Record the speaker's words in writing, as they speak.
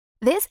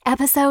This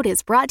episode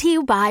is brought to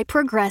you by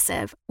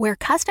Progressive, where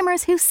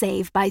customers who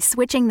save by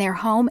switching their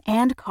home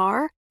and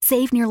car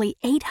save nearly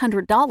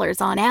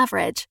 $800 on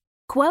average.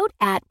 Quote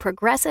at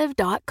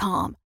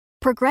Progressive.com.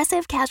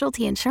 Progressive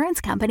Casualty Insurance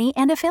Company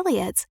and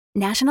Affiliates.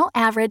 National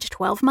average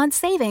 12-month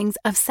savings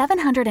of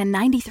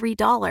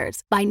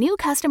 $793 by new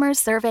customers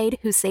surveyed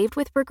who saved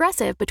with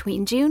Progressive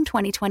between June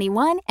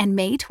 2021 and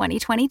May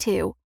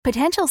 2022.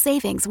 Potential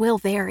savings will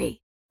vary.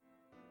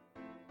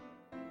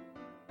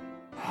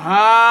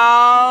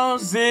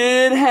 How's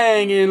it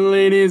hanging,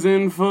 ladies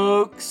and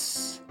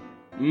folks?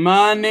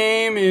 My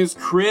name is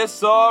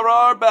Chris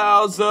R.R.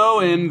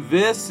 Bauzo, and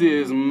this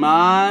is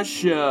my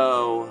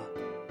show.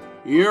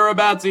 You're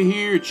about to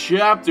hear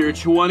Chapter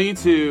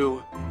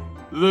 22,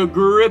 the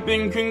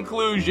gripping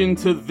conclusion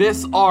to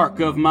this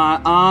arc of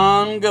my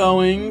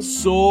ongoing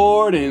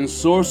sword and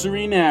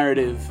sorcery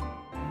narrative.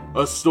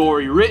 A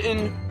story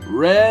written,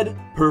 read,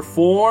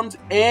 performed,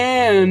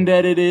 and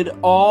edited,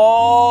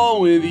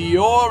 all with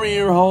your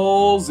ear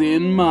holes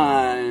in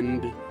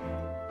mind.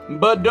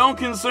 But don't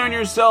concern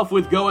yourself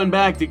with going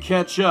back to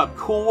catch up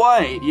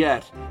quite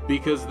yet,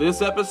 because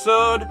this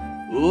episode,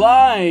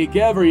 like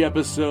every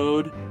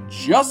episode,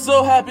 just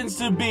so happens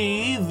to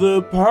be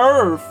the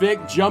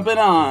perfect jumping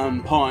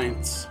on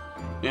point.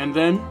 And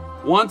then,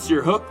 once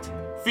you're hooked,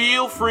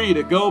 feel free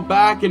to go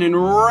back and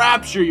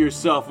enrapture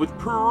yourself with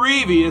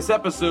previous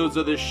episodes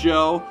of the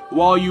show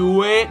while you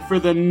wait for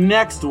the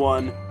next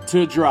one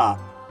to drop.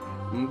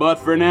 But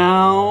for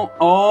now,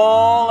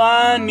 all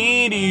I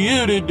need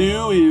you to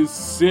do is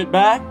sit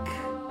back,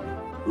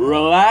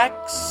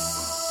 relax,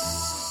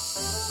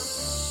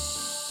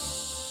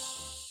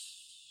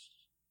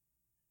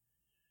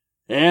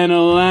 and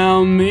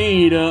allow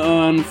me to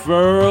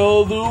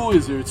unfurl the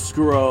wizard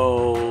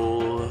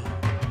scroll.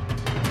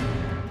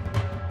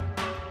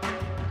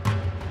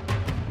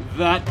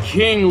 That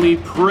kingly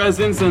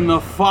presence and the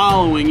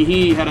following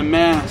he had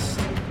amassed.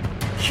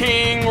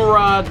 King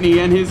Rodney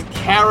and his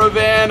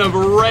caravan of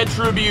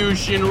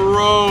retribution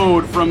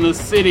rode from the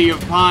city of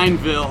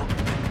Pineville,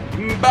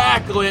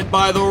 backlit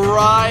by the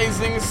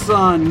rising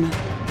sun,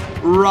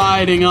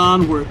 riding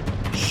onward,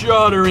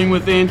 shuddering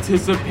with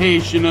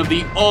anticipation of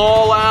the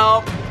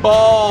all-out,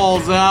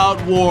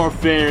 balls-out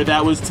warfare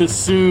that was to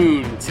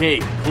soon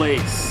take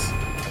place.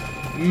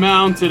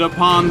 Mounted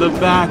upon the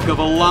back of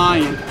a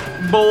lion,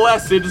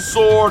 blessed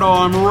sword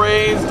arm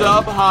raised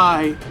up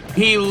high,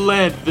 he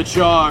led the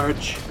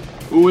charge.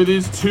 With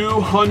his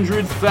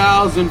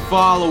 200,000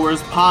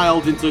 followers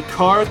piled into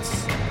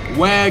carts,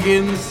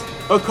 wagons,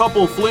 a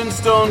couple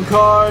Flintstone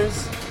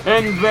cars,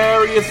 and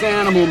various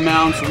animal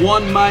mounts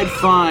one might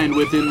find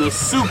within the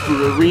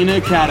Super Arena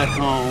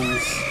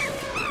catacombs.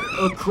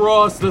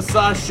 Across the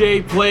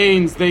Sachet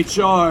Plains they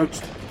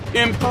charged,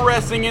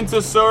 impressing into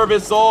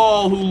service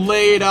all who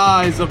laid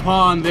eyes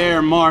upon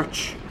their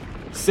march.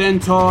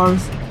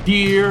 Centaurs,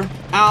 deer,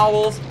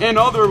 owls, and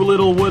other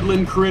little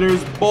woodland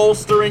critters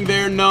bolstering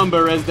their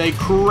number as they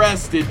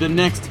crested the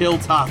next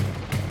hilltop,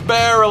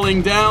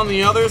 barreling down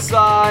the other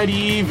side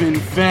even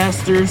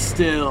faster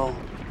still.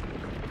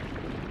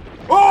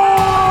 Onward!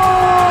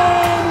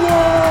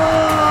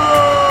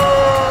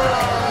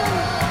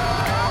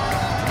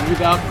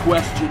 Without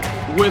question,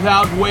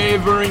 without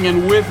wavering,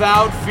 and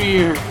without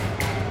fear,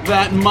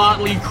 that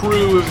motley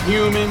crew of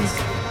humans,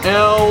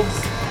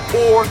 elves,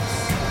 orcs,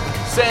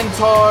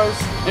 centaurs,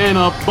 and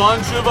a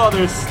bunch of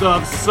other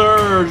stuff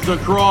surged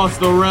across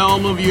the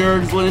realm of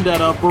Yergsland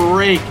at a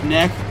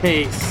breakneck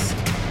pace.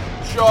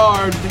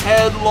 Charged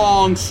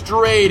headlong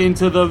straight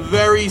into the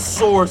very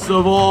source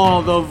of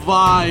all the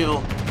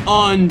vile,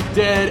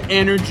 undead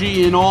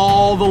energy in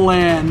all the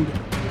land,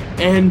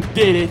 and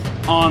did it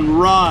on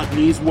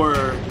Rodney's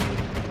word.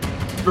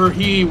 For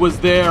he was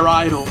their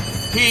idol.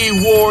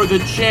 He wore the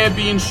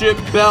championship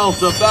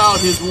belt about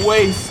his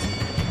waist.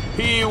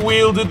 He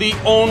wielded the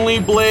only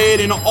blade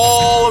in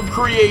all of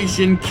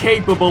creation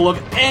capable of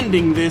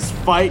ending this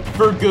fight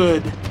for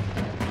good.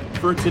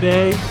 For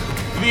today,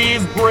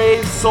 these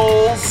brave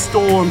souls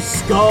storm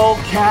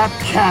Skullcap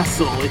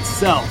Castle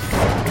itself.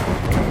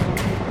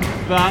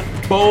 That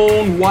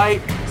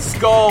bone-white,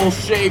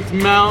 skull-shaped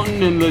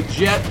mountain and the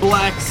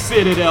jet-black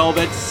citadel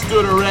that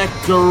stood erect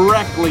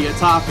directly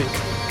atop it.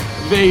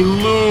 They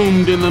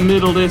loomed in the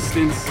middle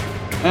distance,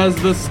 as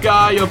the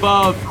sky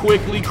above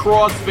quickly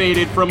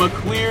crossfaded from a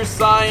clear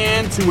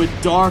cyan to a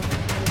dark,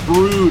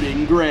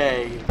 brooding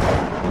gray.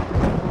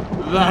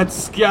 That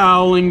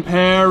scowling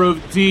pair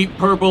of deep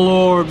purple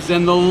orbs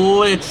and the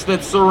lich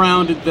that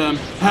surrounded them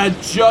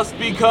had just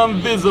become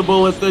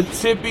visible at the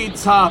tippy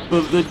top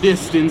of the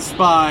distant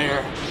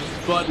spire.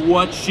 But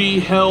what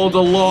she held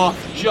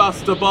aloft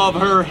just above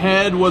her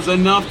head was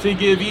enough to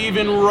give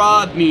even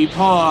Rodney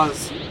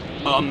pause.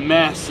 A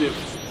massive,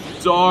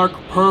 dark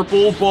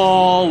purple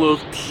ball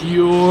of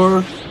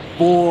pure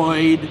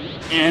void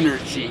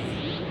energy.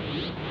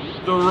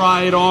 The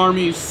Riot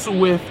Army's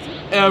swift,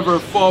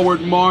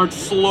 ever-forward march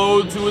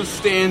slowed to a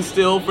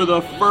standstill for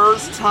the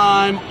first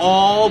time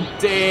all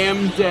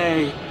damn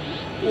day,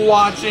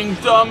 watching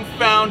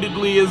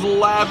dumbfoundedly as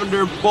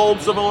lavender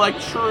bolts of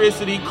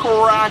electricity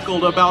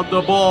crackled about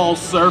the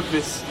ball's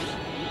surface,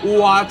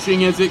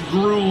 watching as it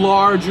grew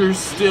larger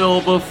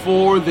still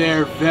before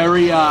their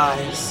very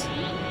eyes.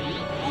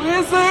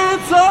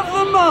 Wizards of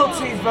the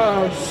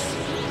multiverse,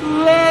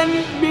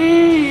 lend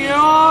me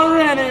your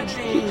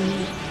energy.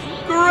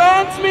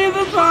 Grant me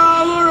the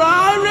power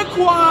I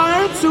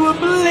require to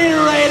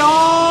obliterate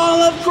all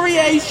of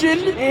creation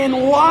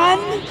in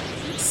one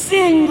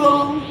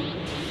single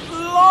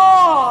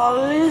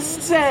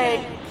flawless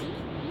take.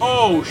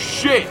 Oh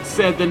shit,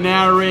 said the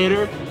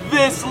narrator.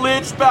 This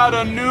lich bout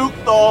to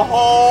nuke the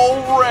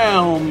whole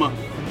realm.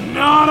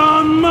 Not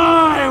on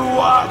my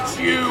watch,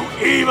 you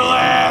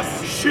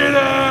evil-ass,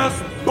 shit-ass,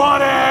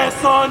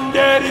 butt-ass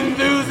undead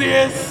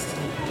enthusiast.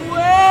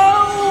 Well.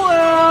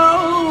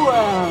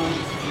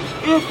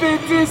 If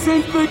it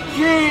isn't the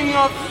king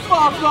of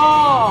fuck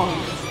all.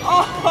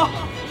 Oh,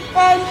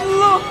 and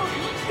look,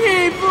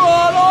 he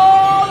brought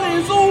all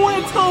his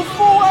little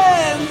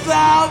friends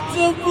out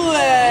to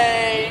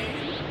play.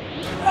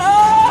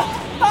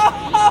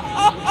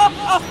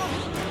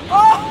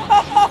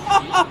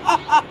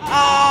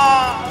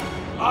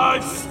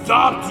 I've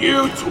stopped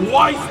you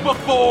twice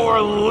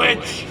before,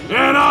 Lich,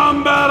 and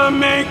I'm about to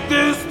make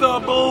this the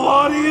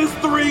bloodiest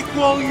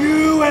threequel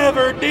you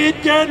ever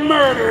did get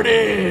murdered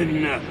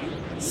in.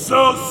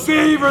 So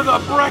savor the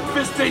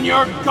breakfast in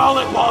your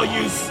gullet while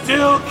you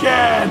still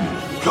can,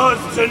 'cause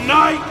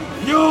tonight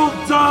you'll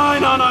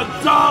dine on a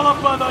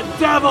dollop of the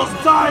devil's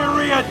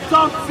diarrhea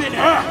dumps in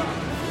heck.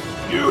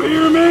 You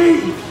hear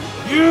me?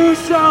 You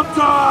shall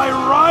die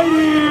right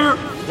here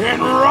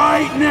and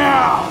right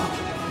now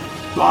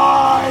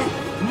by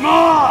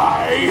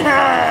my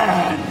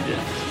hand.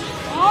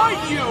 Are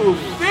you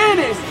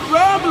finished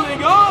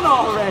rambling on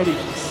already?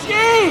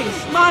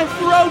 Jeez, my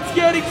throat's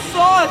getting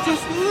sore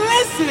just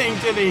listening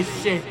to this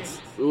shit.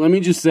 Let me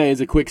just say as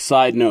a quick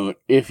side note,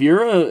 if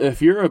you're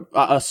a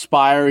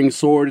aspiring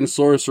sword and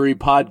sorcery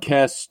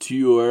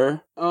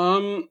podcaster,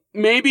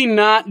 maybe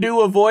not do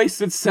a voice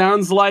that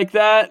sounds like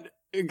that,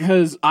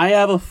 because I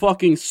have a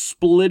fucking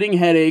splitting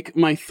headache,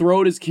 my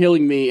throat is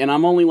killing me, and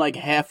I'm only like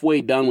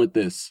halfway done with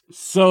this.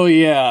 So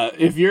yeah,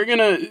 if you're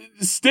gonna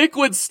stick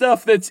with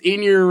stuff that's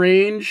in your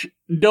range,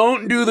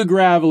 don't do the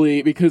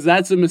gravelly, because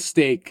that's a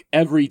mistake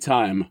every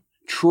time.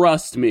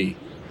 Trust me.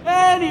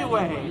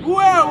 Anyway,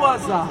 where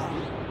was I?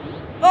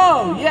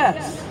 Oh,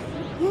 yes.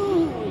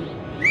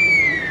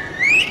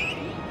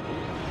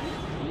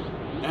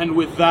 And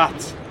with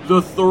that,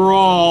 the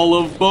thrall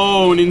of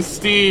bone and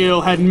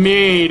steel had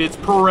made its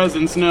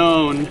presence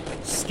known.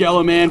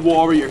 Skeleman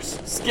warriors,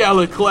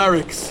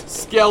 Skeleclerics,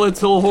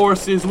 skeletal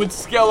horses with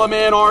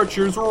Skeleman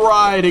archers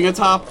riding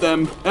atop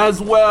them, as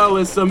well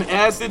as some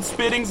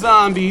acid-spitting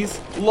zombies,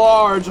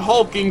 large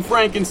hulking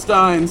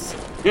Frankensteins,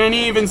 and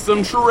even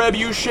some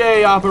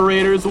trebuchet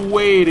operators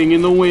waiting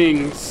in the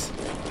wings.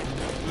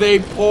 They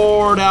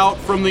poured out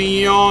from the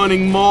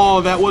yawning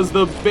maw that was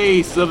the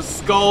base of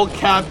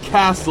Skullcap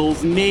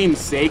Castle's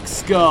namesake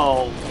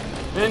skull.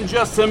 And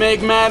just to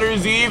make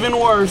matters even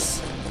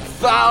worse,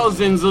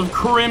 thousands of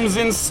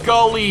crimson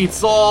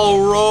skull-eats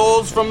all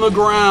rose from the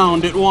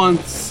ground at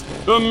once,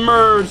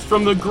 emerged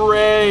from the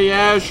gray,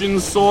 ashen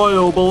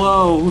soil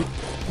below,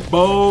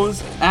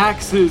 bows,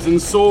 axes,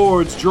 and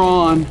swords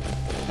drawn,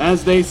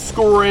 as they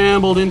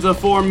scrambled into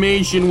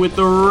formation with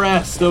the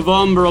rest of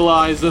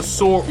Umbrali's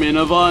assortment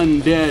of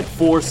undead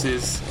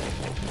forces.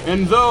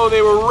 And though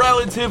they were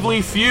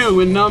relatively few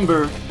in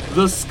number,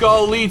 the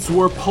Skull-eats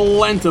were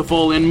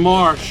plentiful in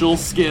martial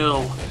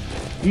skill.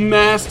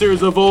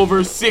 Masters of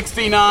over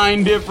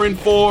 69 different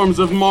forms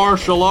of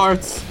martial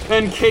arts,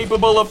 and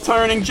capable of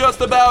turning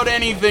just about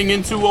anything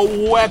into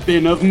a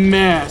weapon of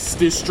mass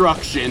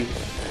destruction.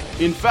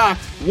 In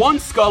fact, one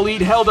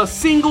Skull-eat held a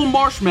single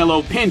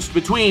marshmallow pinched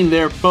between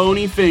their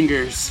bony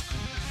fingers.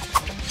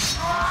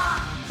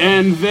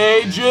 And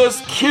they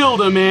just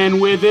killed a man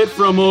with it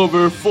from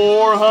over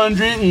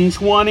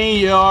 420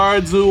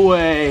 yards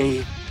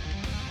away.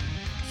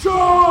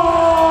 Charge!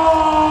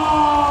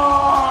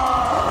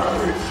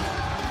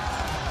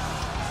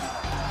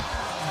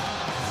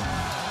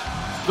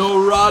 Though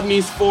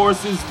Rodney's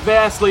forces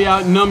vastly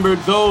outnumbered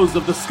those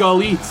of the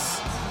Skull-eats,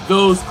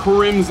 those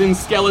crimson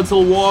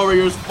skeletal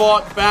warriors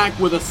fought back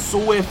with a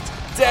swift,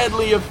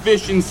 deadly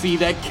efficiency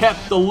that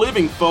kept the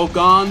living folk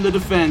on the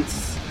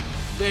defense.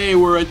 They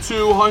were a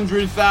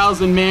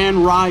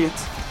 200,000-man riot,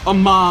 a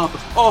mob,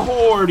 a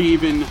horde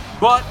even,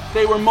 but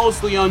they were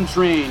mostly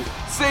untrained,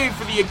 save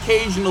for the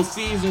occasional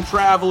seasoned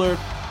traveler,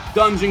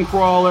 dungeon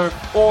crawler,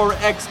 or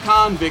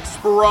ex-convict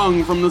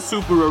sprung from the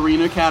Super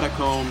Arena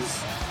catacombs.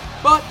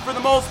 But for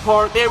the most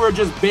part, they were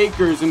just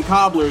bakers and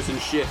cobblers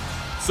and shit,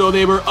 so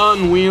they were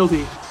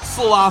unwieldy,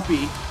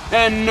 sloppy,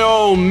 and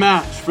no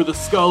match for the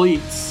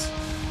Skull-eats.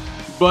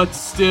 But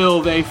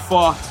still they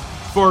fought,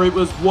 for it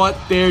was what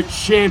their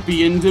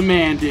champion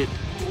demanded.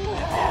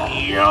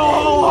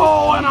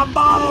 YOLO and a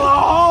bottle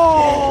of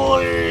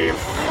holy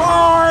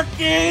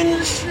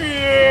fucking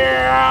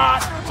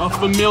shit! A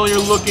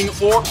familiar-looking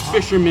orc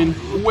fisherman,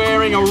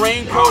 wearing a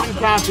raincoat and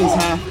captain's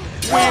hat,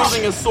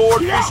 Wielding a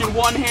swordfish in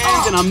one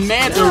hand and a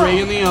manta ray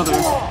in the other,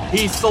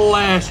 he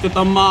slashed at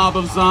the mob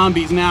of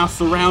zombies now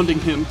surrounding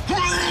him.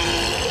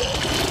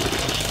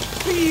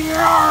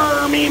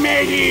 Me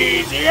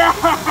mateys!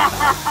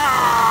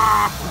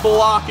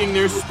 Blocking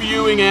their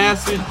spewing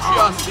acid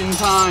just in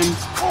time,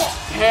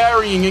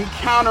 parrying and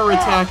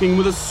counterattacking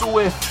with a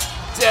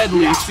swift,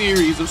 deadly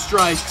series of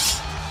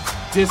strikes,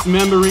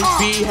 dismembering,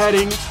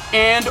 beheading,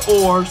 and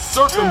or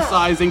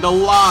circumcising the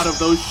lot of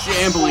those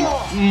shambling,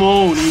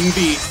 moaning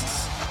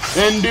beasts,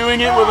 and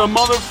doing it with a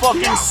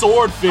motherfucking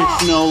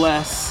swordfish, no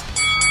less.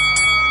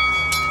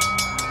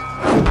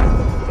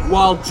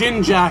 While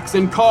Jinjax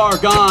and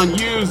Kargan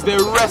used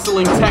their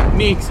wrestling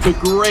techniques to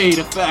great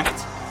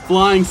effect,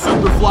 flying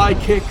superfly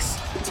kicks,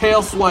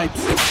 tail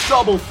swipes,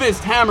 double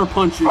fist hammer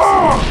punches,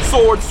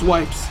 sword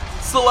swipes,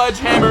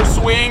 sledgehammer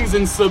swings,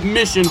 and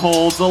submission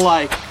holds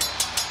alike.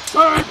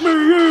 Tag me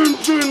in,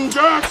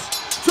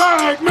 Jinjax!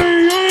 Tag me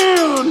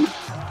in!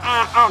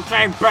 I'll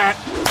take that.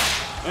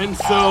 And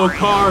so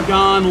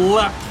Kargan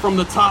leapt from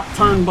the top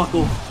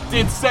turnbuckle,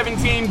 did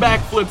 17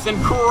 backflips,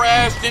 and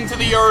crashed into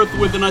the earth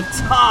with an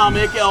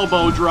atomic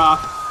elbow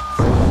drop.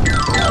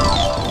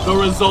 The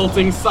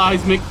resulting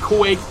seismic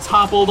quake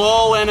toppled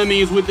all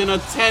enemies within a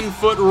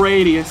 10-foot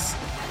radius,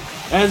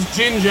 as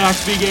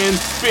Jinjax began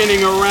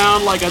spinning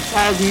around like a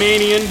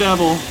Tasmanian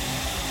devil,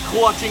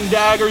 clutching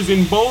daggers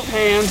in both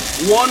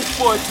hands, 1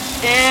 foot,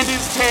 and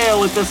his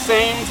tail at the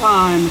same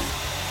time,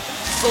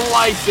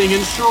 slicing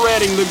and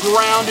shredding the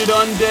grounded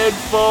undead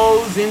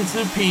foes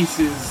into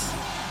pieces.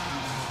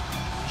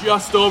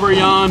 Just over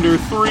yonder,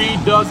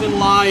 36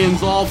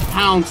 lions all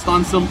pounced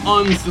on some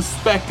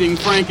unsuspecting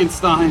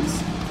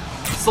Frankensteins,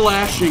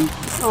 slashing,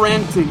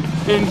 renting,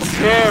 and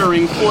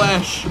tearing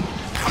flesh,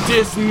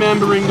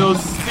 dismembering those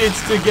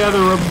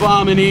stitched-together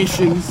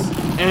abominations,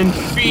 and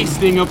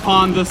feasting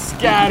upon the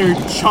scattered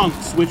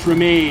chunks which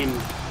remained.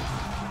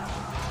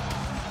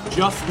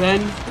 Just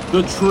then,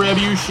 the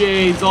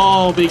trebuchets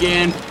all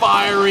began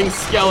firing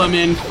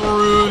Skelemen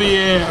through the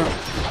air,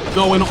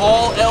 though an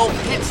all-elf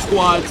hit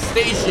squad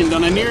stationed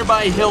on a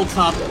nearby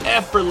hilltop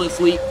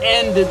effortlessly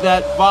ended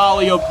that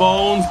volley of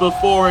bones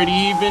before it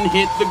even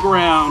hit the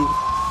ground.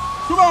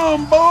 Come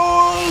on,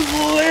 boys,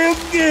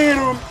 let's get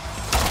 'em!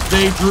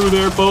 They drew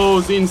their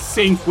bows in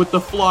sync with the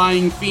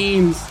flying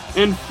fiends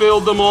and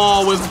filled them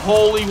all with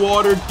holy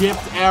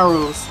water-dipped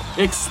arrows,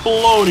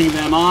 exploding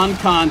them on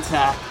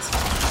contact.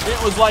 It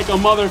was like a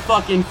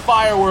motherfucking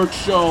fireworks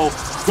show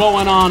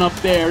going on up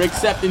there,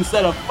 except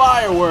instead of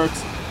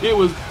fireworks, it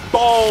was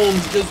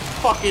bones just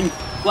fucking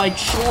like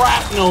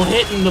shrapnel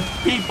hitting the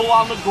people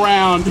on the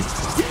ground.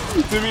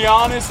 To be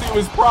honest, it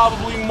was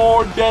probably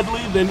more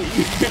deadly than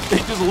if they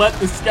just let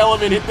the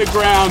skeleton hit the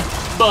ground.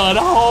 But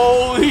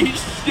holy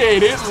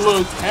shit, it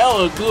looks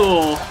hella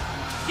cool.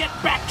 Get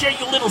back here,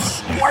 you little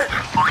squirt!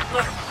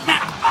 Come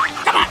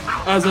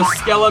on! As a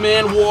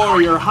Skeleman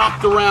warrior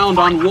hopped around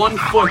on 1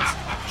 foot,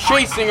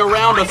 chasing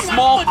around a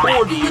small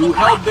corgi who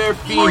held their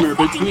femur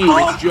between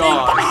its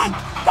jaws.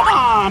 Come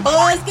on,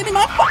 boys, give me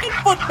my fucking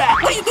foot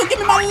back. What you do? Give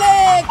me my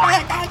leg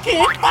back. I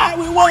can't fight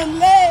with one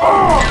leg.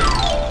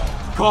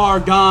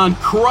 Kargan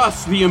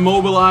crushed the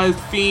immobilized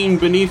fiend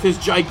beneath his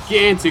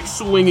gigantic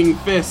swinging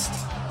fist,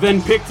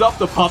 then picked up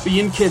the puppy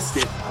and kissed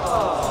it.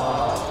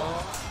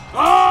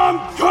 I'm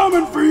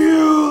coming for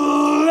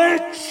you,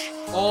 Lich!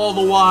 All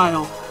the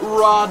while,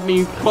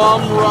 Rodney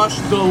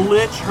bum-rushed the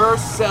Lich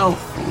herself,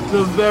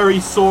 the very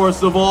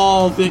source of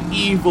all the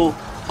evil,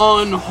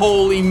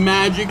 unholy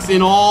magics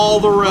in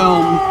all the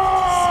realm,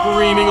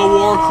 screaming a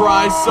war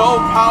cry so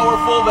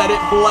powerful that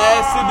it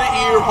blasted the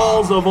ear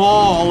holes of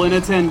all in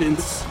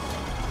attendance.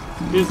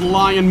 His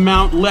lion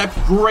mount leapt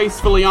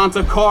gracefully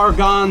onto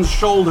Kargan's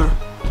shoulder,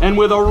 and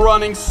with a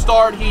running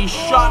start he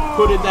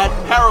shot-putted that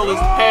perilous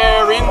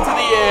pair into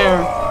the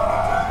air.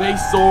 They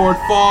soared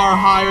far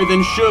higher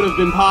than should have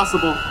been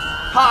possible,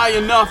 high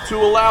enough to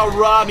allow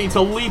Rodney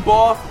to leap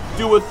off,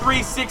 do a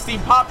 360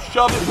 pop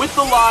shove it with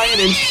the lion,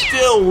 and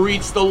still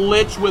reach the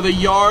Lich with a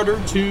yard or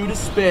two to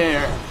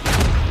spare.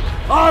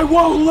 I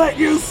won't let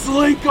you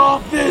slink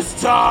off this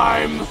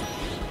time!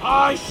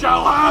 I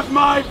shall have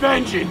my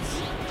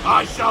vengeance!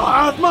 I shall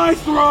have my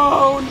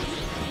throne!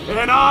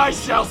 And I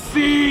shall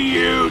see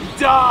you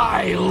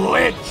die,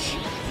 Lich!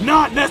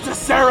 Not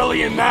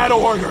necessarily in that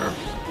order!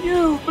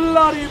 You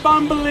bloody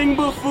bumbling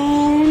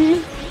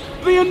buffoon!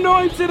 The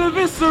anointed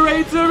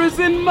eviscerator is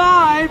in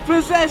my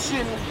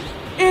possession!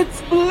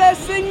 Its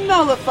blessing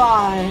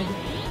nullified!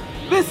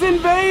 This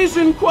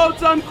invasion,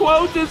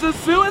 quote-unquote, is a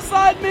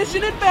suicide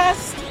mission at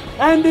best,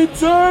 and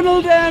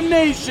eternal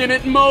damnation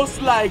at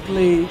most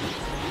likely.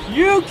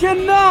 You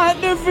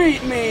cannot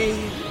defeat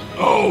me!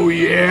 Oh,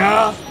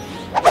 yeah?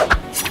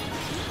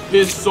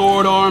 His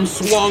sword arm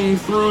swung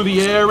through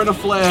the air in a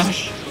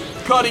flash,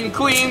 cutting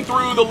clean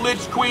through the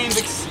Lich Queen's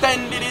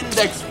extended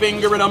index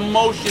finger in a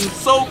motion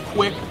so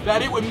quick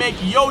that it would make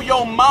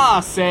Yo-Yo Ma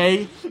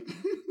say...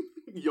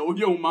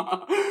 Yo-Yo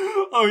Ma?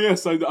 Oh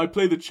yes, I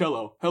play the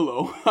cello.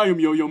 Hello, I am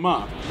Yo-Yo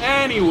Ma.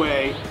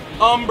 Anyway,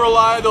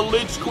 Umbrella, the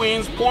Lich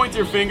Queen's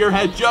pointer finger,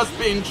 had just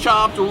been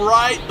chopped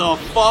right the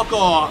fuck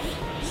off.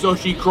 So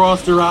she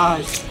crossed her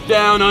eyes,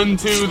 down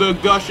unto the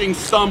gushing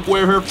stump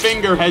where her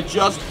finger had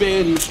just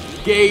been,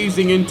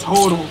 gazing in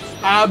total,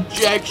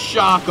 abject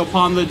shock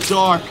upon the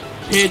dark,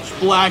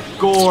 pitch-black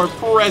gore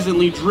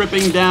presently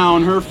dripping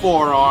down her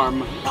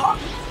forearm.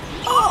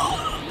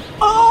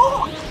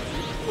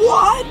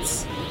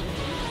 What?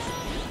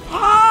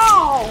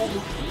 How?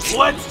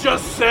 Let's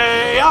just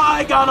say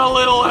I got a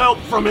little help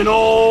from an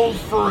old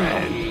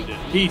friend,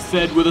 he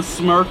said with a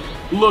smirk,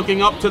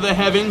 looking up to the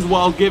heavens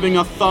while giving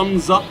a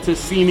thumbs up to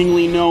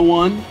seemingly no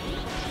one.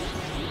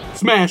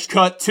 Smash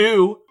cut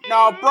 2.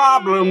 No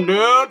problem,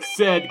 dude,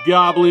 said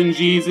Goblin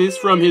Jesus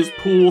from his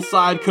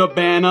poolside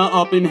cabana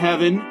up in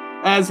heaven,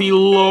 as he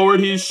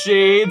lowered his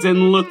shades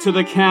and looked to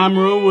the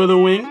camera with a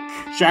wink.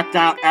 Check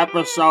out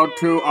episode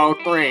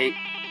 203,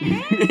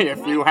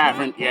 if you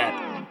haven't yet.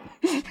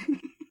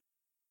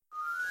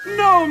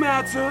 No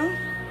matter,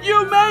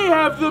 you may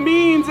have the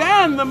means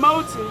and the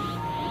motive,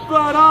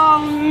 but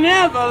I'll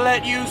never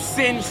let you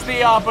cinch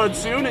the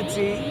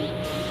opportunity.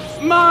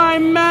 My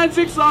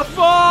magics are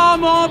far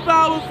more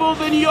powerful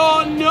than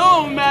your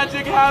no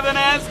magic having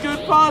ass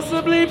could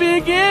possibly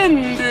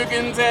begin to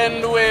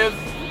contend with.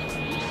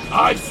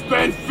 I've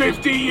spent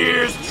 50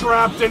 years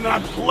trapped in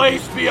that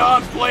place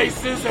beyond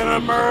places and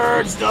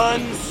emerged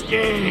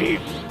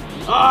unscathed.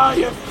 I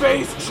have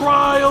faced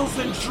trials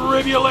and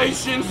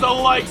tribulations the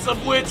likes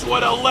of which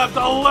would have left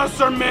a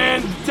lesser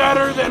man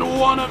deader than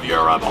one of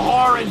your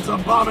abhorrent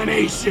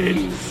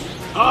abominations.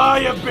 I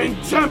have been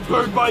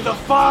tempered by the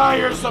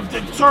fires of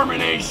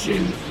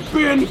determination,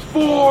 been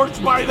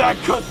forged by that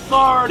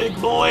cathartic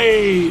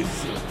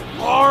blaze,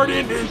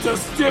 hardened into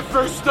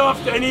stiffer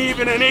stuff than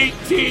even an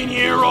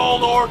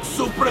 18-year-old orc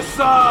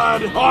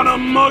Suprasad on a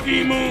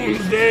muggy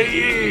moon's day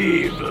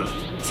eve.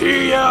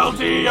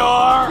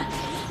 TLDR,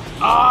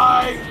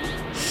 I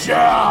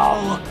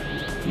shall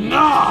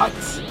not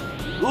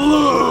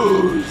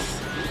lose.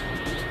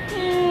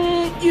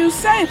 You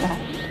say that,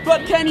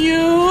 but can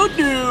you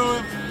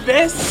do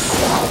this?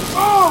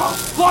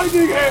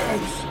 Lightning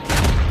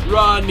hands!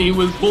 Rodney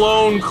was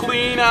blown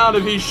clean out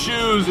of his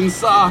shoes and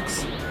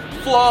socks,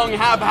 flung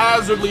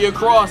haphazardly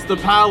across the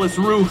palace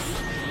roof,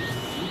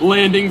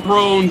 landing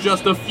prone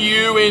just a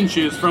few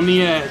inches from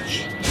the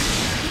edge.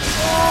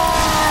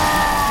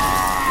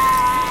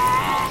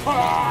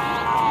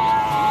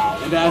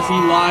 And as he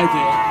lay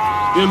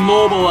there,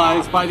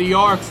 immobilized by the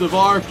arcs of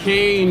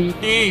arcane,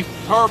 deep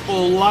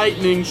purple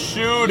lightning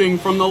shooting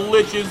from the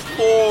Lich's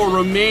 4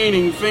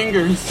 remaining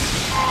fingers,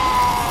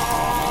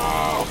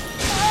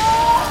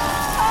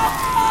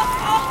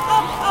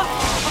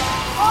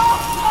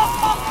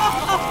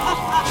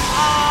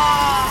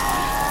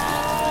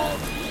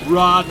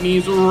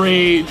 Rodney's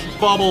rage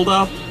bubbled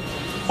up,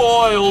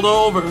 boiled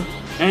over,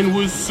 and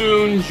was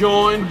soon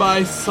joined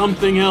by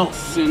something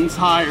else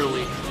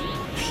entirely.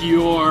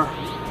 Pure,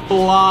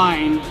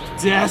 blind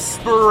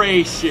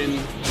desperation.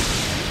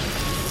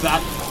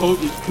 That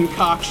potent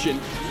concoction,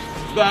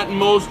 that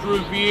most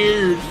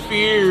revered,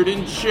 feared,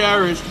 and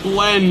cherished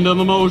blend of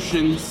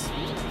emotions.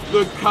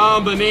 The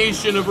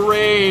combination of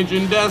rage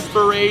and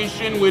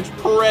desperation which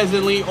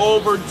presently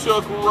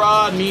overtook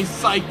Rodney's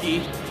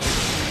psyche.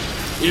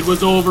 It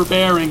was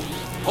overbearing,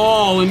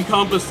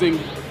 all-encompassing,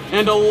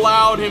 and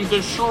allowed him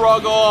to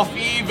shrug off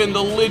even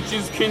the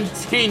Lich's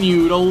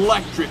continued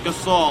electric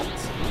assault.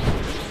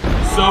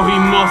 So he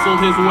muscled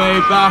his way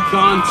back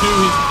onto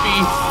his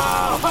feet,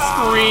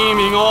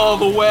 screaming all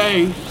the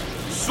way,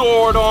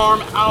 sword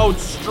arm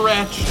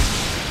outstretched,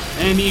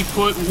 and he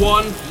put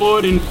one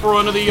foot in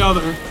front of the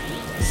other,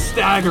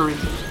 staggering,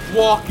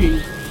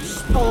 walking,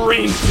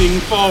 sprinting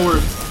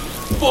forward,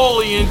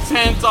 fully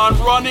intent on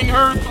running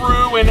her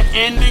through and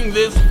ending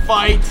this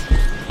fight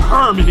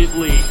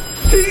permanently.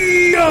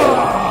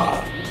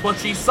 But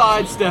she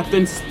sidestepped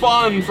and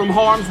spun from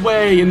harm's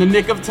way in the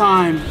nick of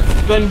time,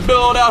 then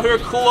billowed out her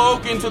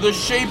cloak into the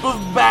shape of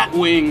bat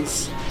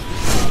wings.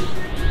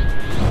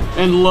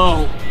 And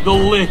lo, the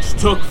Lich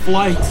took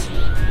flight.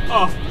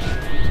 Up,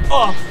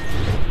 up,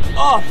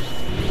 up,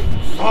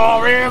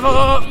 forever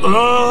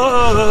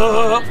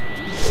up,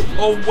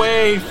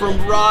 away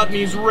from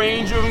Rodney's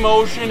range of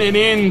motion and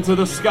into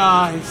the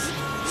skies.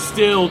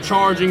 Still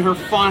charging her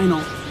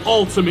final,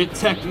 ultimate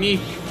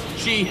technique,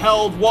 she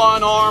held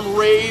one arm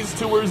raised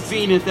to her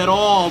zenith at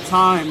all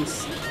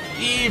times,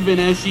 even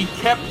as she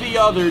kept the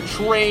other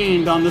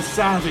trained on the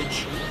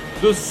Savage,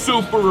 the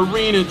Super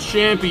Arena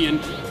champion,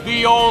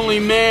 the only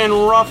man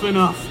rough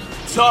enough,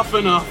 tough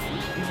enough,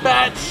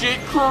 batshit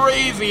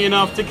crazy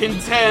enough to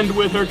contend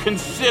with her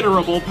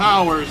considerable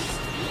powers.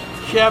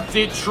 Kept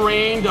it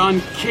trained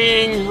on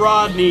King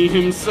Rodney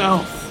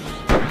himself.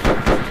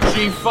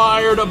 She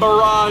fired a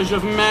barrage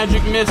of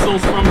magic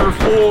missiles from her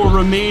 4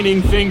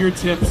 remaining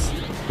fingertips,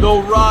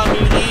 though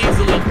Rodney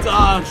easily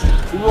dodged,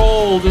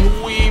 rolled,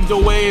 and weaved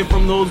away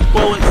from those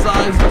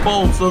bullet-sized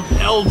bolts of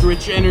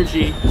eldritch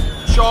energy,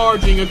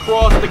 charging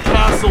across the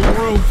castle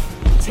roof,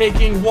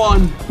 taking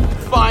one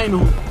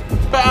final,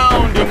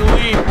 bounding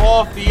leap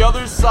off the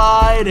other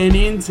side and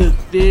into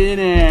thin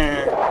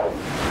air.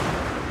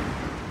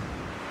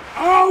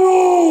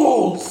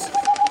 Owls!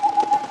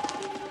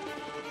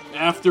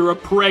 After a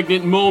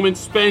pregnant moment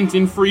spent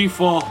in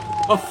freefall,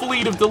 a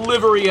fleet of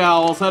delivery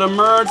owls had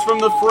emerged from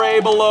the fray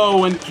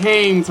below and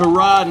came to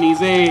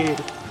Rodney's aid,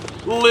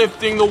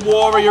 lifting the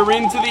warrior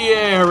into the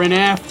air and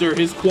after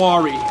his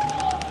quarry.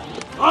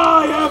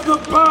 I have the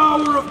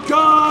power of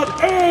God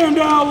and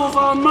owls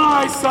on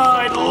my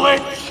side,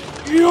 Lich!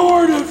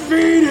 Your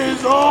defeat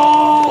is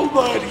all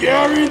but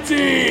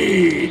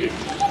guaranteed!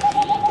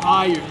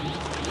 Higher,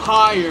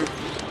 higher,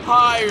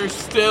 higher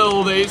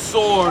still they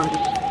soared.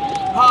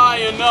 High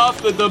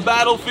enough that the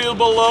battlefield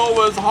below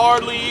was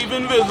hardly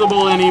even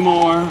visible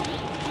anymore.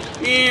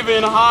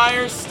 Even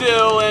higher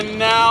still, and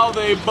now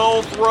they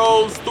both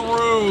rose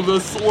through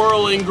the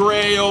swirling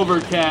gray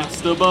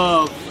overcast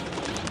above.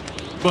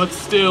 But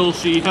still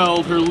she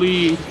held her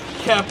lead,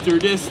 kept her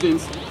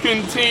distance,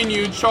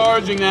 continued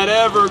charging that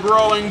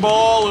ever-growing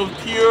ball of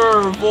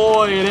pure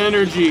void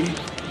energy.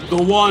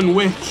 The one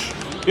which,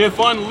 if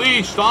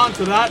unleashed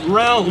onto that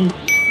realm...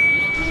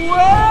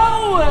 Well.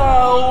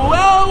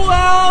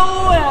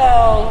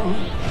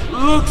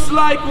 Looks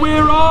like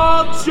we're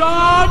all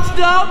charged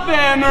up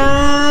and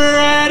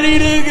ready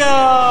to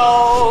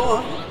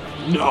go.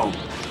 No,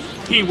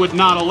 he would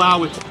not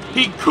allow it.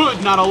 He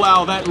could not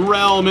allow that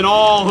realm and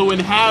all who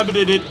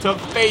inhabited it to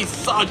face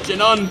such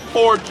an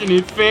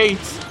unfortunate fate.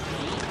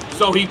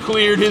 So he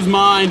cleared his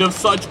mind of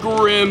such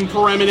grim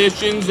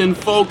premonitions and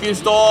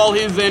focused all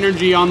his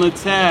energy on the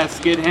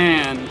task at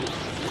hand.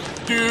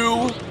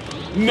 Do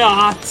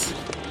not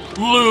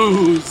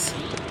lose.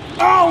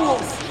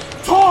 Owls,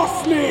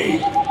 toss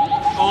me!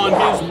 On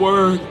his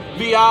word,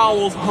 the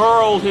owls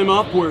hurled him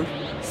upward,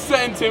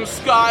 sent him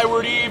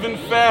skyward even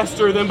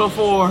faster than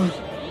before,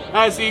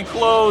 as he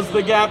closed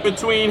the gap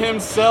between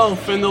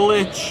himself and the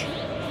Lich,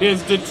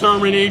 his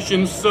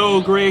determination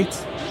so great,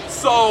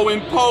 so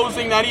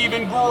imposing that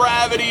even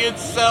gravity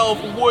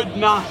itself would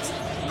not,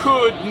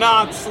 could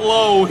not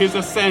slow his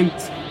ascent.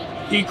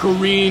 He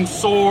careened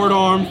sword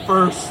arm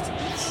first,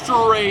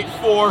 straight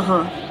for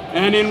her,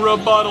 and in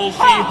rebuttal she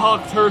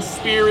hucked her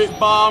spirit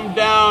bomb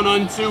down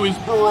unto his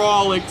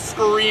brawling,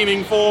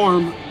 screaming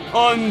form,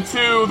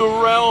 unto the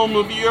realm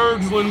of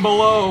Yergslin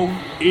below,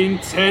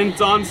 intent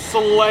on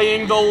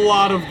slaying the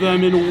lot of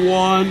them in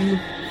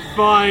one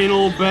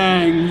final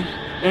bang,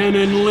 and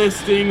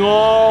enlisting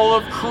all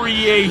of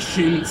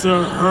creation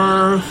to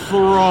her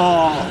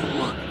thrall.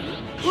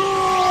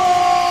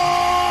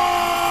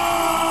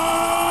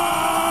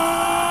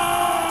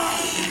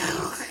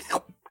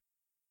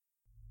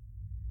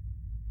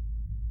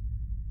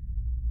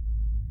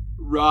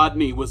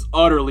 Rodney was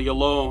utterly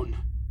alone,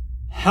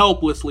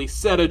 helplessly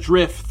set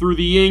adrift through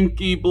the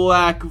inky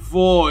black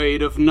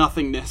void of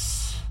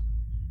nothingness.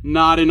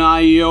 Not an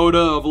iota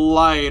of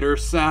light or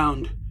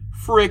sound,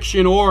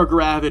 friction or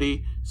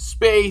gravity,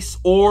 space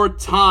or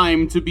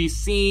time to be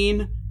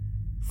seen,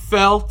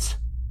 felt,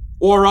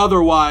 or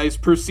otherwise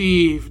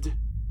perceived.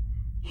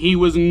 He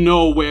was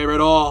nowhere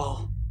at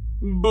all,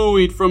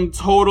 buoyed from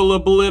total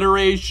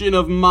obliteration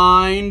of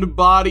mind,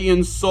 body,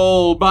 and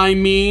soul by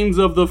means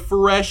of the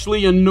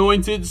freshly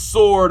anointed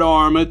sword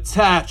arm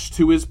attached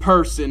to his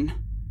person,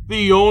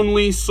 the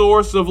only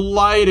source of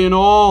light in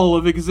all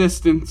of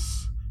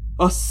existence,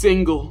 a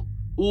single,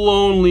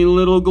 lonely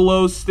little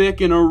glow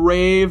stick in a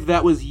rave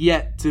that was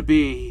yet to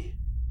be.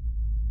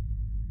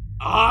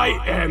 I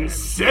am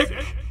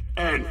sick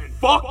and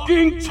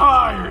fucking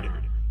tired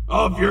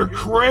of your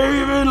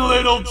craven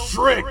little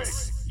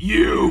tricks,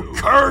 you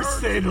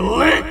cursed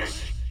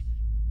Lich!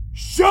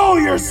 Show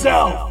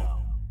yourself!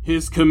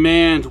 His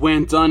command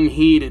went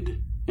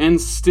unheeded, and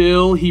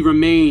still he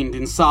remained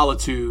in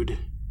solitude.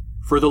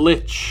 For the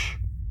Lich,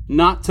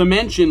 not to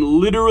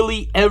mention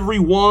literally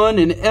everyone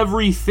and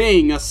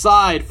everything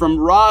aside from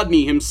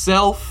Rodney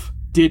himself,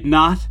 did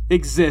not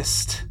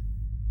exist.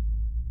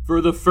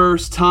 For the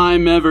first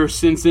time ever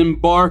since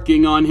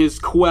embarking on his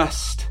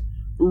quest,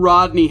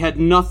 Rodney had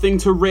nothing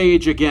to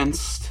rage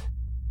against.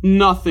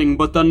 Nothing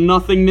but the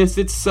nothingness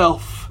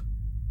itself.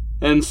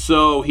 And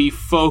so he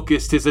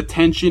focused his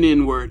attention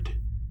inward.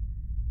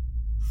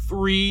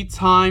 3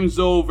 times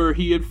over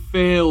he had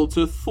failed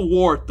to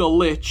thwart the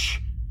Lich.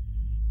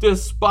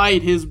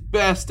 Despite his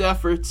best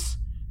efforts,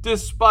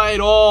 despite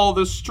all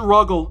the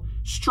struggle,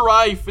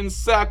 strife, and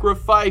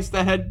sacrifice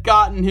that had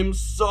gotten him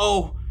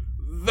so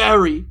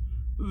very,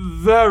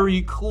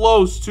 very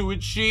close to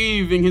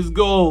achieving his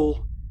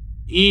goal.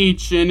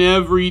 Each and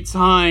every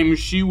time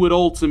she would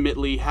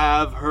ultimately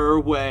have her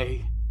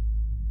way.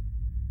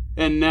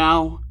 And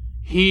now,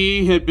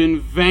 he had been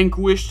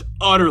vanquished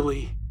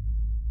utterly,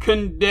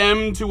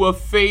 condemned to a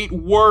fate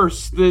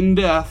worse than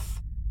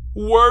death,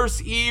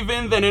 worse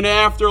even than an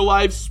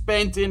afterlife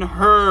spent in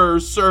her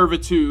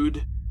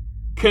servitude,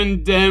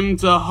 condemned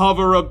to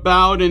hover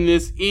about in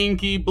this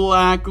inky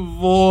black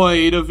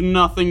void of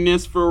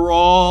nothingness for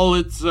all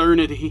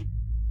eternity.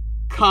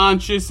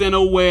 Conscious and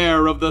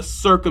aware of the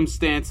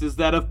circumstances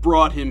that have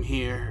brought him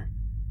here.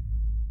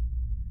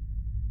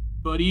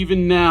 But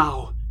even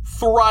now,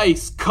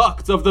 thrice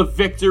cucked of the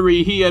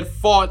victory he had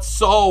fought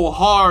so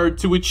hard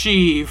to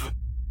achieve,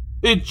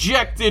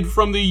 ejected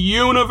from the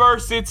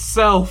universe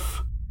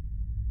itself,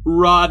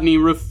 Rodney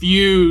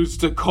refused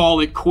to call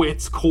it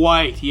quits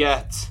quite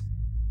yet.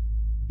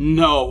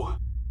 No,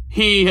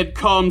 he had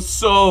come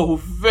so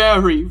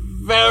very,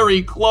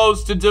 very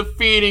close to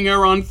defeating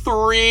her on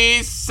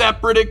 3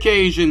 separate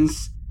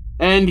occasions,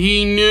 and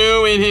he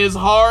knew in his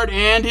heart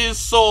and his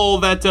soul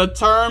that to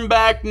turn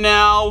back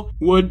now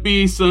would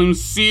be some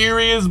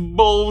serious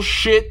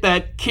bullshit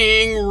that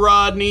King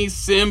Rodney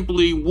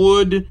simply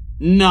would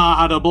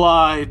not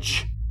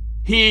oblige.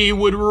 He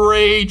would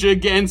rage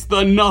against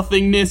the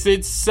nothingness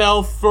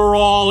itself for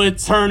all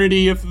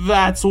eternity if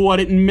that's what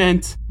it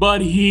meant.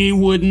 But he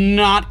would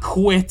not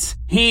quit.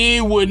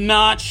 He would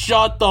not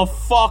shut the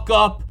fuck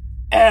up.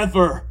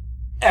 Ever.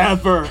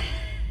 Ever.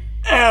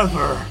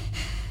 Ever.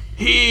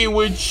 He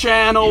would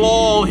channel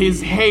all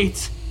his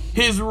hate,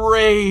 his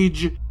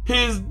rage,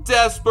 his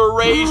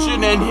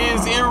desperation, and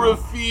his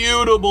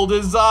irrefutable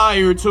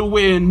desire to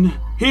win.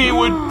 He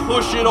would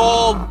push it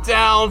all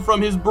down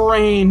from his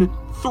brain,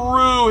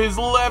 through his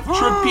left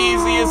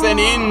trapezius and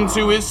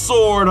into his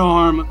sword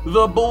arm,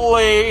 the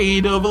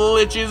blade of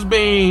Lich's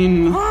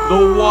Bane,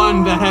 the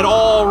one that had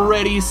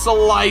already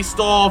sliced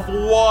off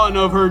one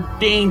of her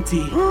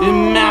dainty,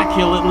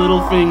 immaculate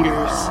little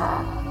fingers.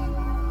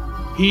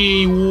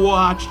 He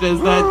watched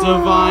as that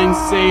divine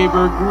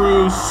saber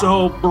grew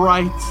so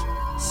bright,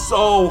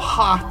 so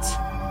hot,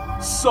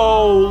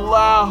 so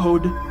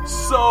loud,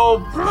 so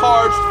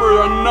parched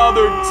for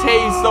another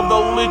taste of the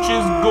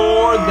Lich's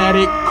gore that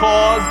it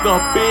caused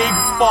a big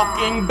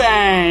fucking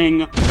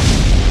bang.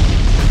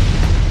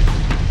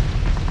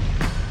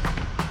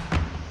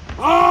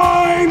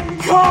 I'm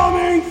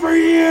coming for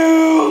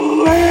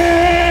you,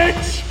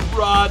 Lich!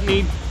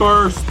 Rodney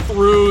burst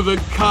through the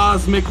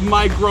cosmic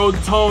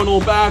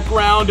microtonal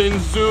background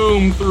and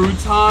zoomed through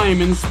time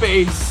and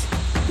space,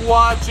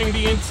 watching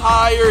the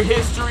entire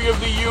history of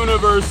the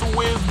universe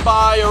whiz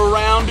by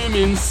around him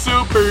in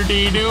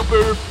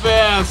super-de-duper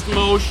fast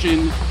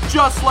motion,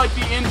 just like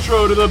the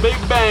intro to The Big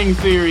Bang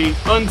Theory,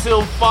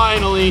 until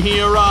finally he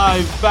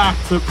arrived back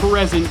to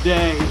present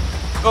day,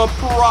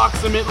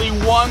 approximately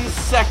 1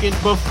 second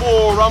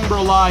before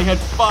Umbrella had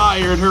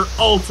fired her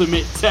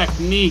ultimate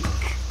technique.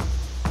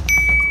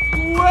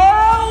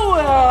 Well.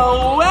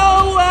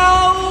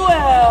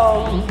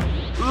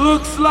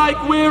 Looks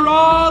like we're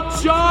all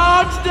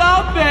charged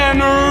up and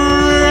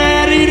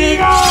ready to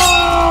go!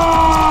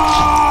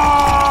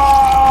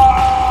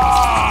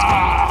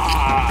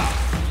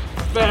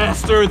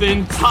 Faster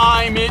than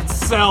time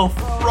itself,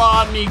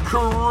 Rodney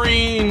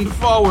careened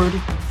forward,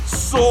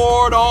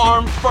 sword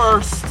arm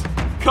first,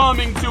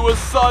 coming to a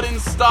sudden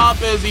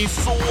stop as he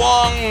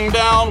swung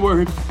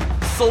downward,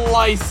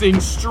 slicing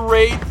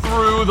straight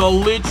through the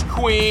Lich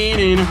Queen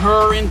in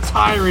her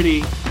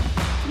entirety.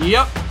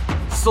 Yep.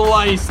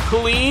 Sliced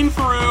clean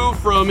through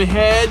from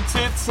head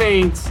to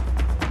taint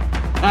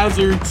as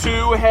her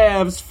 2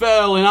 halves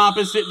fell in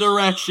opposite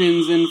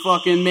directions and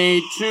fucking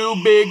made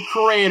 2 big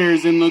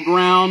craters in the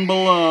ground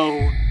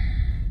below.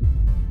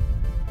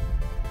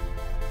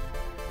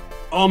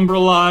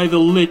 Umbrella the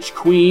Lich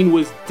Queen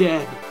was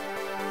dead,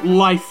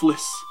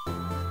 lifeless,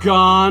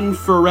 gone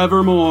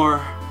forevermore.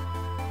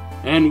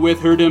 And with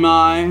her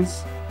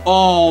demise,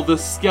 all the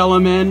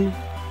Skelemen,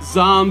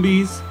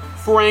 zombies,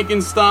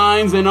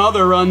 Frankensteins, and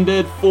other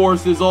undead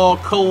forces all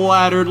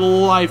clattered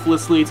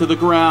lifelessly to the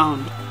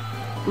ground,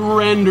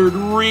 rendered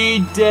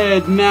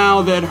re-dead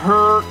now that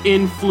her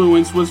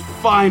influence was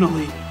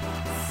finally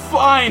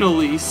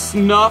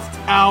snuffed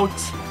out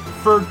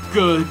for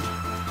good.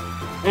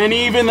 And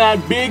even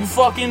that big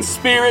fucking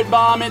spirit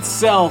bomb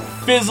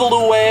itself fizzled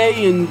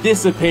away and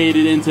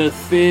dissipated into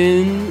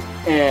thin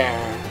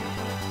air.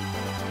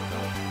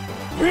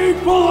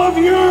 People of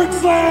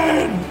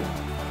Yurgzland!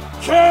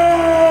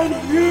 Can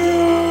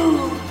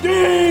you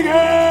dig it?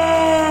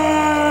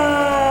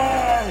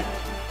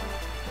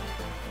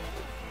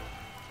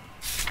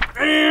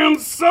 And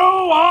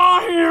so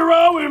our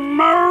hero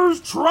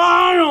emerged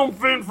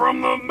triumphant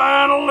from the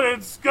battle at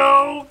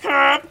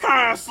Skullcap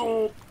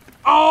Castle.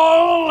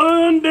 All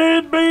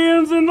undead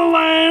beings in the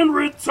land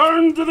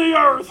returned to the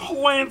earth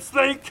whence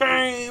they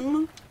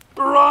came.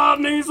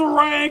 Rodney's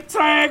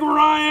ragtag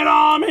riot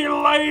army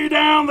laid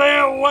down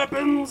their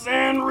weapons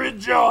and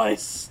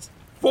rejoiced.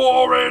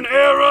 For an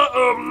era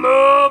of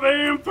love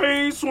and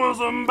peace was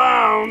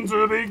bound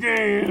to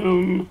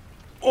begin.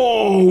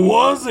 Or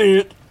was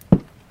it?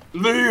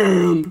 The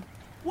end.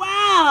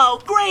 Wow,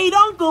 great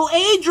Uncle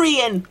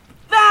Adrian!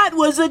 That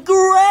was a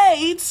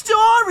great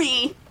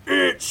story!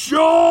 It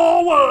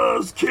sure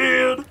was,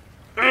 kid.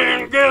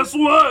 And guess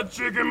what,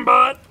 chicken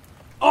butt?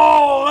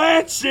 All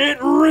that shit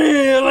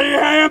really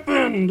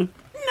happened.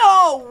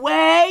 No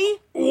way!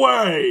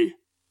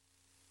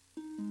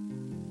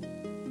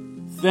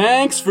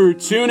 Thanks for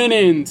tuning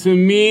in to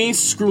me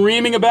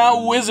screaming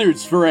about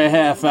wizards for a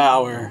half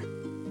hour.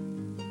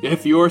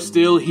 If you're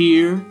still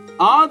here,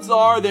 odds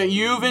are that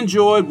you've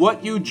enjoyed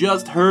what you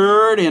just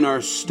heard and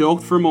are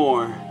stoked for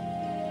more.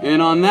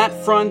 And on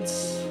that front,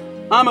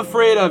 I'm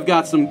afraid I've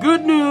got some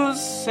good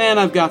news and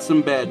I've got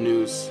some bad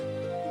news.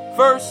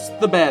 First,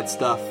 the bad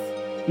stuff.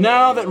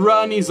 Now that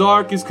Rodney's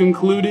arc is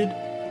concluded,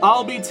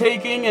 I'll be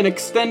taking an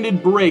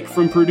extended break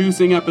from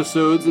producing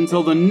episodes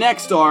until the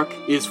next arc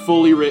is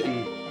fully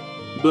written.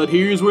 But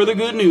here's where the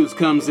good news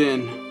comes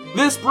in.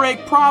 This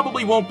break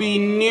probably won't be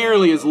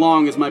nearly as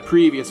long as my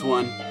previous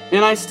one,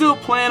 and I still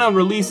plan on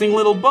releasing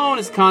little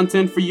bonus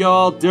content for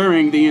y'all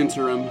during the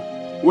interim.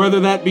 Whether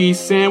that be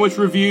sandwich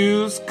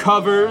reviews,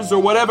 covers, or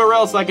whatever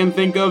else I can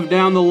think of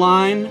down the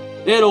line,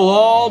 it'll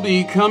all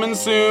be coming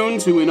soon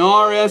to an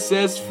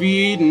RSS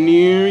feed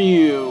near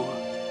you.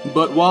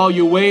 But while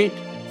you wait,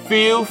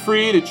 feel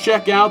free to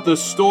check out the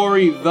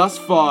story thus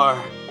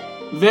far.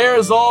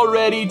 There's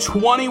already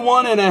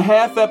 21 and a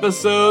half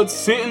episodes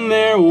sitting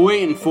there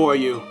waiting for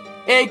you,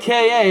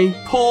 aka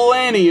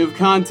plenty of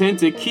content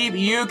to keep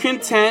you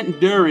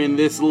content during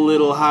this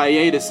little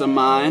hiatus of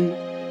mine.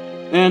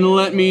 And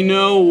let me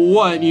know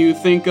what you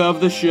think of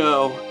the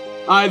show,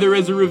 either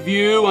as a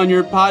review on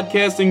your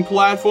podcasting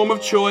platform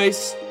of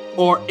choice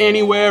or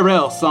anywhere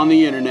else on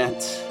the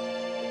internet.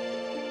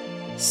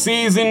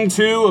 Season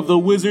 2 of The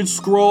Wizard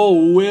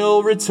Scroll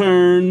will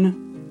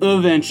return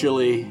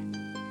eventually.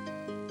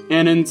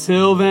 And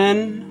until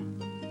then,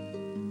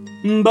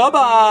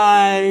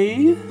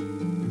 bye-bye!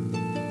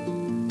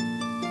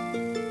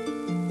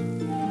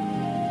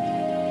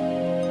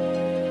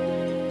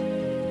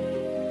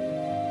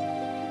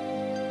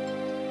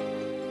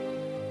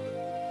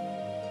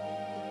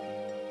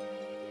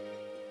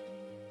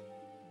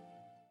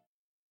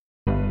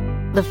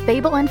 The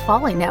Fable and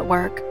Folly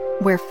Network,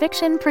 where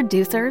fiction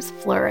producers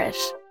flourish.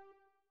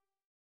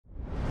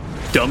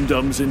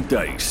 Dum-Dums and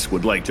Dice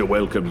would like to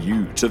welcome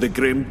you to the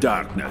grim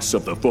darkness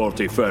of the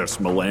 41st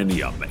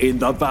millennium in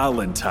the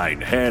Valentine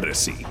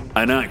Heresy,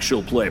 an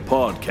actual play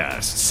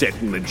podcast set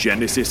in the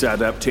Genesis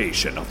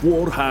adaptation of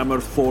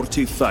Warhammer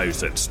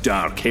 40,000's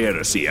Dark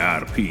Heresy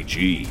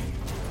RPG.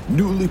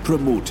 Newly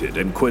promoted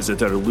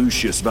Inquisitor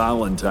Lucius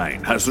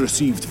Valentine has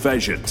received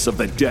visions of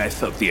the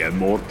death of the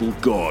immortal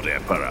God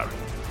Emperor.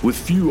 With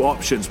few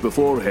options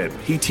before him,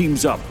 he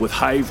teams up with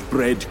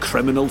hive-bred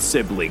criminal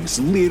siblings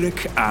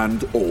Lyric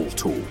and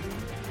Alto.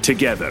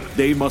 Together,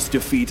 they must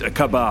defeat a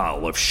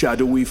cabal of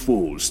shadowy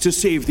foes to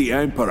save the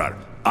Emperor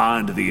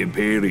and the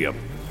Imperium.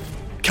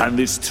 Can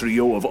this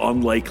trio of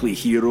unlikely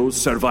heroes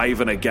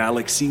survive in a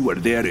galaxy where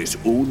there is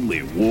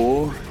only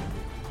war?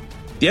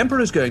 The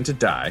Emperor's going to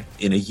die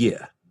in a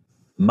year.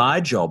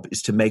 My job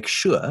is to make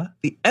sure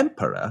the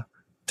Emperor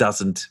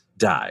doesn't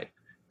die.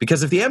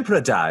 Because if the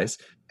Emperor dies,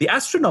 the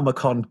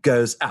Astronomicon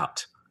goes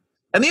out.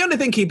 And the only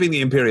thing keeping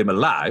the Imperium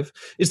alive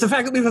is the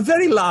fact that we have a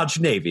very large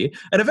navy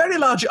and a very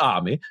large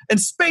army and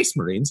space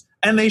marines,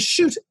 and they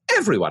shoot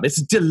everyone. It's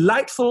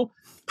delightful.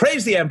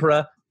 Praise the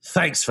Emperor.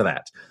 Thanks for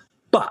that.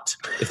 But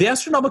if the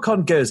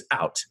Astronomicon goes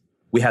out,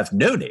 we have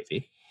no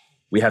navy,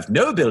 we have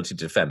no ability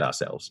to defend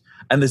ourselves,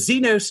 and the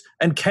Xenos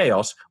and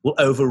Chaos will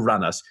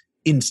overrun us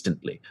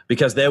instantly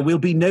because there will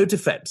be no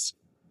defense.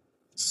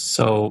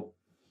 So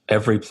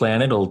every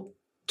planet will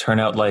turn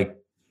out like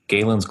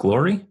Galen's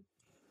Glory?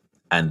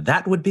 And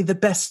that would be the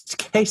best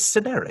case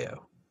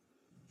scenario.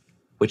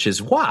 Which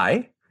is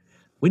why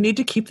we need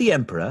to keep the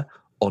Emperor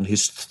on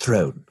his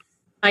throne.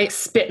 I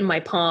spit in my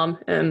palm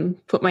and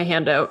put my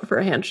hand out for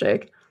a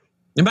handshake.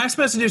 Am I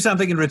supposed to do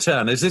something in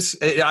return? Is this...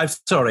 I'm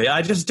sorry,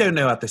 I just don't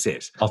know what this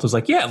is. Alto's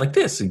like, yeah, like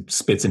this. He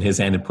spits in his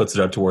hand and puts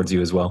it out towards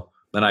you as well.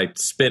 Then I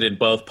spit in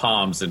both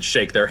palms and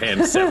shake their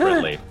hands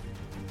separately.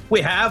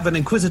 We have an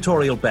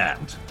inquisitorial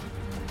band.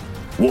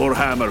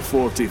 Warhammer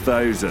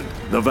 40,000,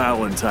 the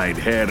Valentine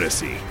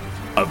Heresy.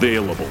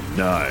 Available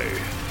now.